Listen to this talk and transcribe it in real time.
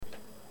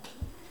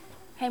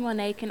Hey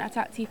Monet, can I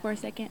talk to you for a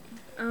second?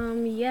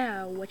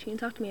 Yeah, what you can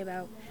talk to me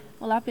about?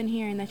 Well, I've been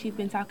hearing that you've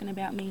been talking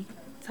about me.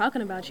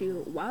 Talking about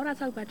you? Why would I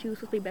talk about you? We're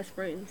supposed to be best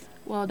friends.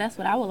 Well, that's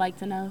what I would like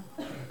to know.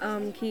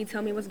 Can you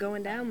tell me what's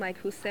going down? Like,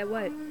 who said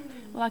what?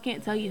 Well, I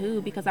can't tell you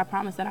who because I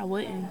promised that I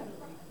wouldn't.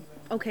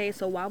 Okay,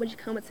 so why would you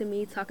come up to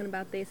me talking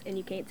about this and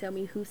you can't tell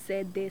me who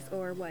said this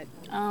or what?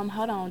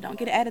 Hold on, don't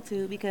get an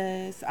attitude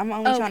because I'm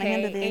only trying to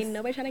handle this. Ain't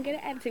nobody trying to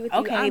get an attitude with you.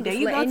 Okay, I'm there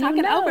just you go, letting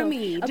talking know. over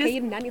me. Okay, Just- you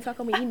do not need to talk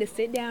over me. You need to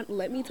sit down,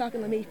 let me talk,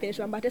 and let me finish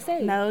what I'm about to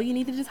say. No, you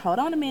need to just hold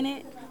on a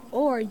minute.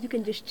 Or you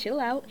can just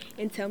chill out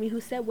and tell me who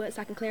said what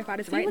so I can clarify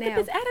this See, right look now.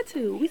 at this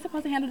attitude. We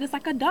supposed to handle this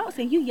like adults,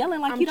 and you yelling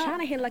like I'm you don't. trying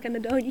to handle like an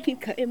adult. You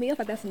keep cutting me off.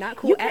 Like, that's not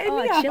cool You at cutting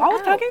all. me off. Chill I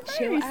was out. talking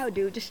Chill first. out,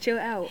 dude. Just chill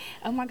out.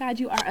 Oh my God,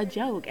 you are a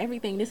joke.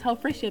 Everything, this whole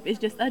friendship is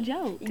just a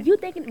joke. You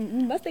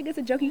must think it's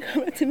a joke. You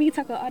come up to me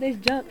talking all this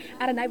junk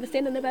out of night, but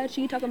standing about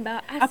you talking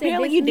about. I said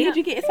Apparently this, you did. no.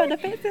 You getting so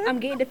defensive. I'm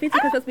getting defensive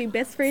because we're supposed to be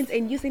best friends,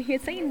 and you sitting here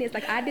saying this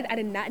like I did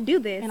not do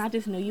this. And I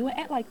just knew you would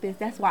act like this.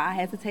 That's why I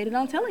hesitated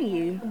on telling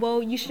you.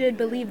 Well, you should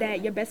believe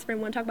that your best friend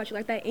wouldn't talk about you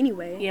like that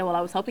anyway. Yeah, well, I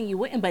was hoping you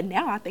wouldn't, but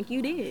now I think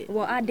you did.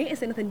 Well, I didn't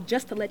say nothing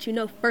just to let you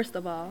know. First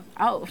of all.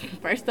 Oh,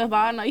 first of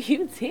all, no,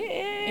 you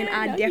did. And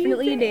I No,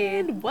 definitely you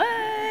did.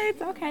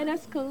 What? Okay,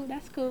 that's cool.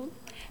 That's cool.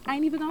 I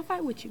ain't even gonna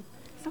fight with you.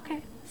 It's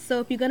okay.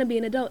 So if you're gonna be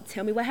an adult,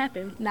 tell me what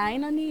happened. Nah,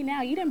 ain't no need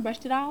now. You done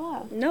brushed it all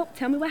off. Nope.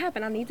 Tell me what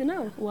happened. I need to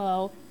know.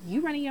 Well,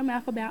 you running your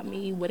mouth about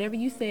me. Whatever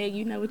you said,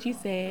 you know what you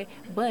said.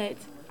 But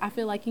I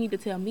feel like you need to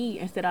tell me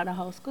instead of the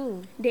whole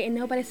school. Didn't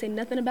nobody say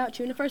nothing about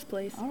you in the first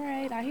place. All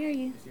right, I hear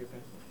you.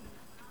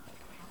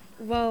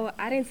 Well,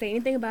 I didn't say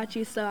anything about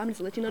you, so I'm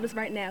just letting you know this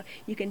right now.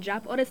 You can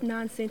drop all this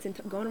nonsense and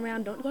don't go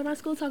around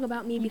school talking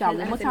about me You because got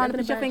one I more said time to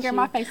nothing put your about finger in you.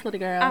 my face, little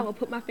girl. I will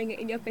put my finger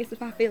in your face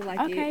if I feel like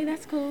it. Okay,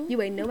 that's cool.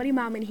 You ain't nobody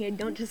mom in here.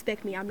 Don't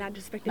disrespect me. I'm not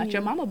disrespecting Not you.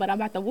 your mama, but I'm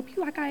about to whoop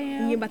you like I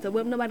am. You ain't about to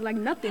whip nobody like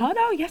nothing. Hold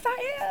on, yes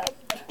I am.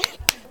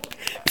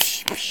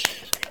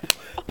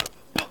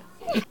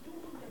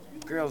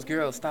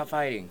 Girls, stop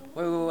fighting.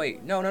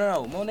 Wait.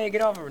 No. Monet,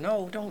 get off her.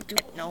 No, don't do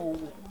it. No.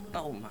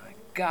 Oh my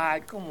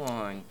God, come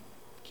on.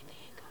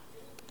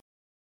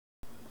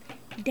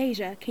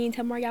 Deja, can you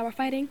tell me why y'all were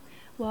fighting?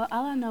 Well,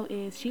 all I know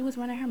is she was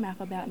running her mouth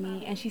about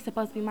me, and she's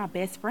supposed to be my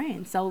best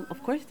friend. So,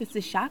 of course, this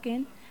is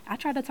shocking. I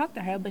tried to talk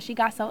to her, but she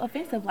got so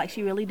offensive, like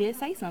she really did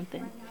say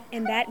something.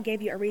 And that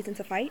gave you a reason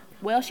to fight?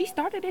 Well, she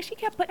started it. She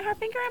kept putting her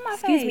finger in my face.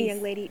 Excuse me,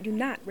 young lady. Do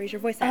not raise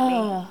your voice at me.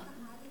 Ugh.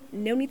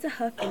 No need to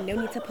huff and no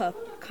need to puff.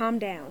 Calm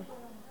down.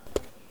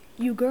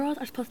 You girls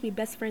are supposed to be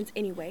best friends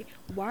anyway.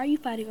 Why are you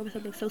fighting over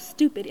something so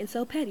stupid and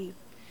so petty?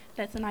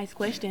 That's a nice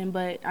question,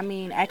 but, I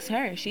mean, ask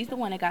her. She's the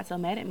one that got so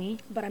mad at me.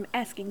 But I'm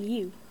asking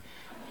you.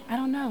 I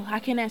don't know. I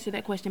can't answer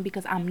that question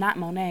because I'm not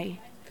Monet.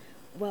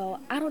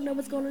 Well, I don't know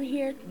what's going on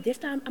here. This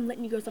time, I'm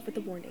letting you girls off with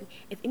a warning.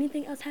 If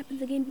anything else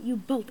happens again, you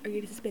both are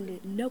getting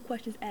suspended. No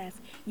questions asked.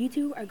 You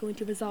two are going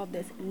to resolve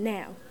this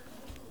now.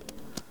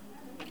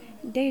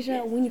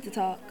 Deja, we need to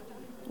talk.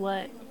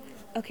 What?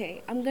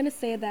 Okay, I'm gonna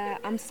say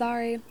that I'm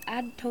sorry.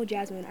 I told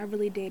Jasmine, I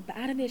really did, but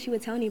I didn't think she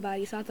would tell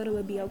anybody, so I thought it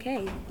would be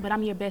okay. But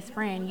I'm your best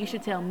friend. You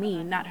should tell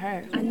me, not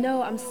her. I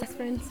know I'm best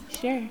friends.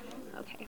 Sure.